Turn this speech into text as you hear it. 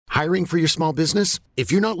Hiring for your small business?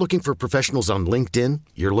 If you're not looking for professionals on LinkedIn,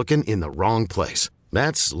 you're looking in the wrong place.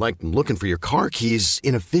 That's like looking for your car keys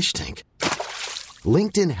in a fish tank.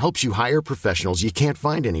 LinkedIn helps you hire professionals you can't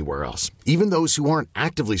find anywhere else, even those who aren't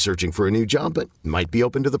actively searching for a new job but might be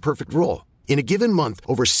open to the perfect role. In a given month,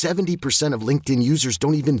 over 70% of LinkedIn users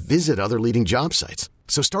don't even visit other leading job sites.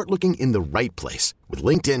 So start looking in the right place. With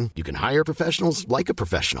LinkedIn, you can hire professionals like a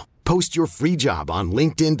professional. Post your free job on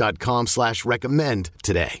linkedin.com/recommend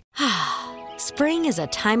today. Spring is a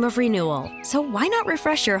time of renewal, so why not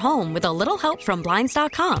refresh your home with a little help from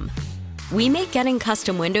Blinds.com? We make getting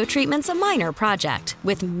custom window treatments a minor project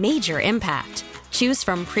with major impact. Choose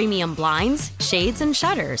from premium blinds, shades, and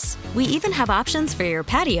shutters. We even have options for your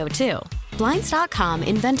patio, too. Blinds.com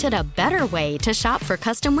invented a better way to shop for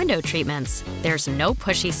custom window treatments. There's no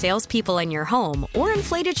pushy salespeople in your home or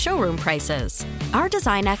inflated showroom prices. Our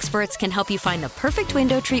design experts can help you find the perfect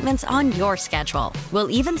window treatments on your schedule. We'll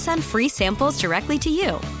even send free samples directly to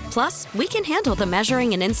you. Plus, we can handle the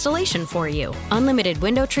measuring and installation for you. Unlimited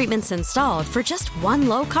window treatments installed for just one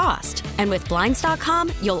low cost. And with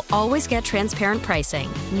Blinds.com, you'll always get transparent pricing.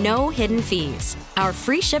 No hidden fees. Our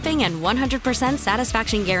free shipping and 100%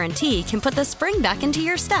 satisfaction guarantee can put the spring back into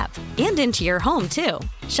your step and into your home, too.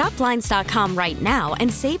 Shop Blinds.com right now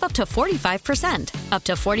and save up to 45%. Up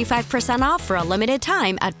to 45% off for a limited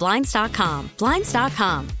time at Blinds.com.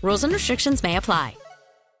 Blinds.com. Rules and restrictions may apply.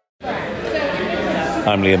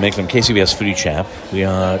 I'm Liam Mayclem, KCBS Foodie Chap. We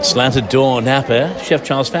are at Slanted Door, Napa. Chef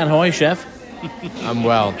Charles Phan, how are you, Chef? I'm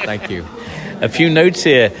well, thank you. A few notes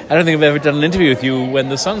here. I don't think I've ever done an interview with you when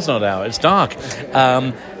the sun's not out. It's dark.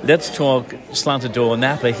 Let's talk Slanted Door,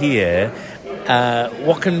 Napa here.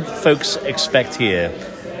 What can folks expect here?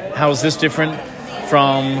 How is this different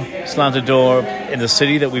from Slanted Door in the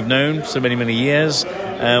city that we've known so many, many years?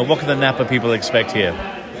 What can the Napa people expect here?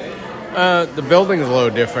 The building's a little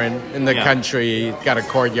different. In the country, it's got a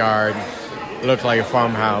courtyard. It looks like a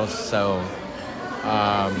farmhouse, so...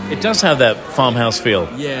 it does have that farmhouse feel.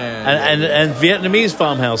 Yeah. And Vietnamese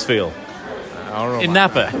farmhouse feel. I don't know. In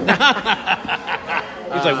Napa.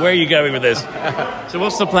 It's like, where are you going with this? So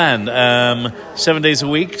what's the plan? 7 days a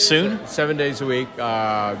week soon? 7 days a week,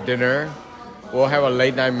 dinner. We'll have a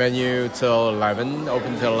late night menu till 11,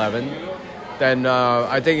 open till 11. Then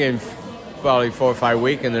I think in probably 4 or 5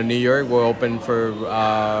 weeks in New York, we'll open for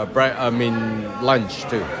lunch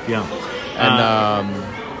too. Yeah.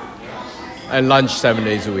 And lunch 7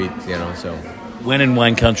 days a week, so. When in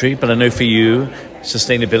wine country, but I know for you,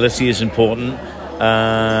 sustainability is important.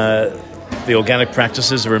 The organic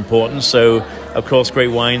practices are important. So, of course, great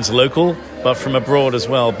wines local, but from abroad as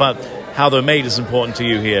well. But how they're made is important to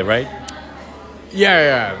you here, right?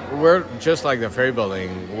 Yeah. We're just like the Ferry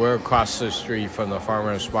Building. We're across the street from the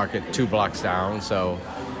farmers market 2 blocks down. So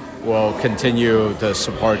we'll continue to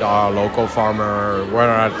support our local farmer,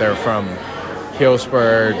 whether or not they're from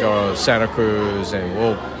Hillsburg or Santa Cruz,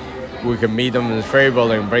 and we can meet them in the Ferry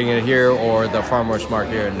Building, bring it here, or the farmers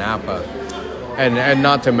market here in Napa. And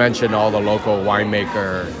not to mention all the local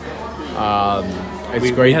winemaker.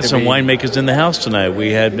 We had some winemakers in the house tonight.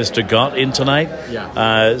 We had Mr. Gott in tonight.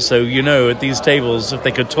 Yeah. So, at these tables, if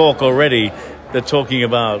they could talk already, they're talking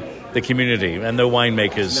about the community and their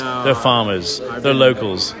winemakers, their farmers, their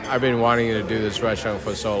locals. I've been wanting to do this restaurant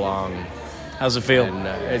for so long. How's it feel? And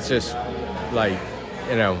it's just like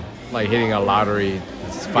hitting a lottery.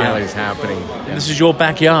 It's finally happening. And this is your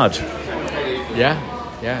backyard. Yeah,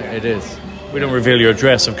 it is. We don't reveal your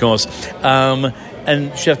address, of course.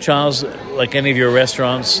 And Chef Charles, like any of your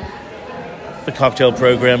restaurants, the cocktail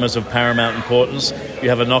program is of paramount importance. You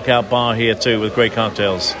have a knockout bar here, too, with great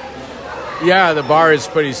cocktails. Yeah, the bar is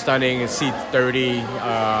pretty stunning. It seats 30.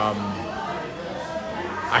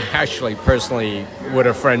 I actually, personally, with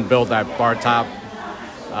a friend, built that bar top.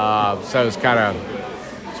 So it's kind of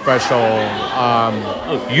special.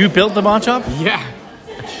 You built the bar top? Yeah.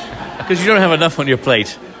 Because you don't have enough on your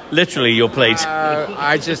plate. Literally your plate.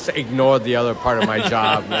 I just ignore the other part of my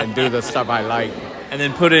job and do the stuff I like. And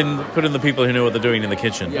then put in the people who know what they're doing in the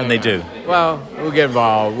kitchen, and they do. Well, we'll get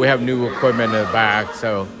involved. We have new equipment in the back,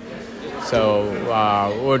 so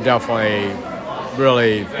we're definitely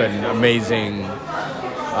really been amazing.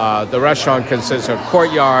 The restaurant consists of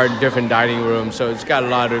courtyard, different dining rooms, so it's got a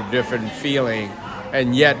lot of different feeling,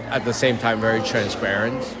 and yet at the same time very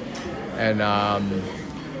transparent.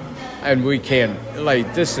 And we can't,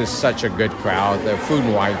 this is such a good crowd, the food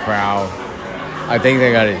and wine crowd. I think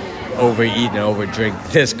they got to overeat and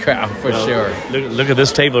overdrink this crowd for sure. Look at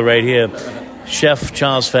this table right here. Chef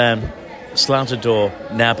Charles Phan, Slanted Door,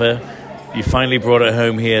 Napa. You finally brought it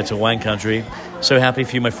home here to wine country. So happy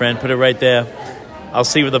for you, my friend. Put it right there. I'll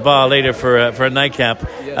see you at the bar later for a nightcap.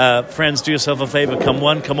 Friends, do yourself a favor. Come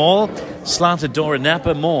one, come all. Slanted Door in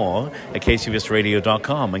Napa. More at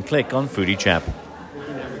kcbsradio.com and click on Foodie Chap.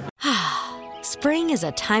 Spring is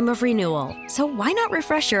a time of renewal, so why not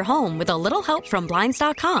refresh your home with a little help from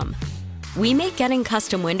Blinds.com? We make getting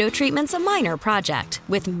custom window treatments a minor project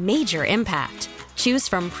with major impact. Choose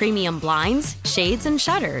from premium blinds, shades, and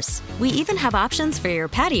shutters. We even have options for your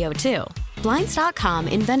patio, too. Blinds.com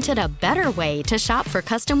invented a better way to shop for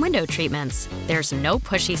custom window treatments. There's no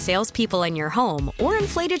pushy salespeople in your home or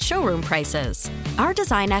inflated showroom prices. Our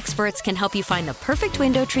design experts can help you find the perfect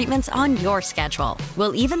window treatments on your schedule.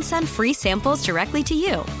 We'll even send free samples directly to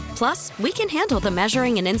you. Plus, we can handle the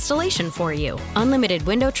measuring and installation for you. Unlimited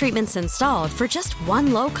window treatments installed for just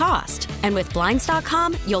one low cost. And with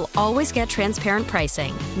Blinds.com, you'll always get transparent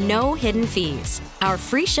pricing. No hidden fees. Our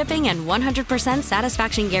free shipping and 100%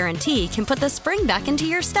 satisfaction guarantee can put the spring back into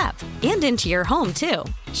your step and into your home, too.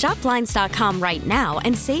 Shop Blinds.com right now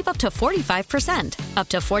and save up to 45%. Up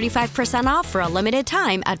to 45% off for a limited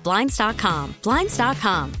time at Blinds.com.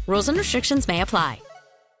 Blinds.com. Rules and restrictions may apply.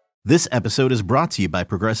 This episode is brought to you by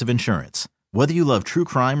Progressive Insurance. Whether you love true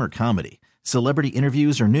crime or comedy, celebrity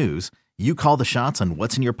interviews or news, you call the shots on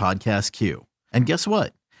what's in your podcast queue. And guess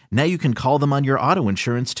what? Now you can call them on your auto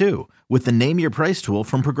insurance, too, with the Name Your Price tool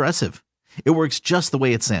from Progressive. It works just the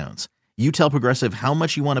way it sounds. You tell Progressive how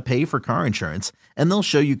much you want to pay for car insurance, and they'll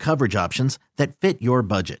show you coverage options that fit your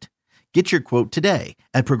budget. Get your quote today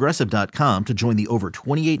at Progressive.com to join the over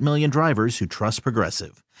 28 million drivers who trust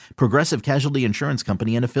Progressive. Progressive Casualty Insurance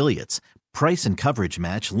Company and Affiliates. Price and coverage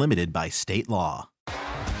match limited by state law.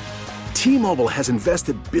 T-Mobile has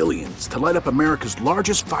invested billions to light up America's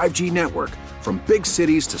largest 5G network, from big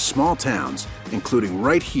cities to small towns, including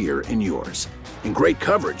right here in yours. And great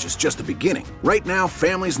coverage is just the beginning. Right now,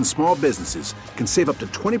 families and small businesses can save up to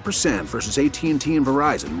 20% versus AT&T and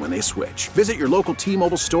Verizon when they switch. Visit your local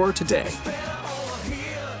T-Mobile store today.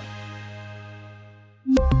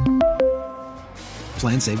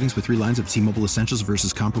 Plan savings with 3 lines of T-Mobile Essentials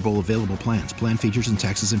versus comparable available plans. Plan features and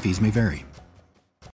taxes and fees may vary.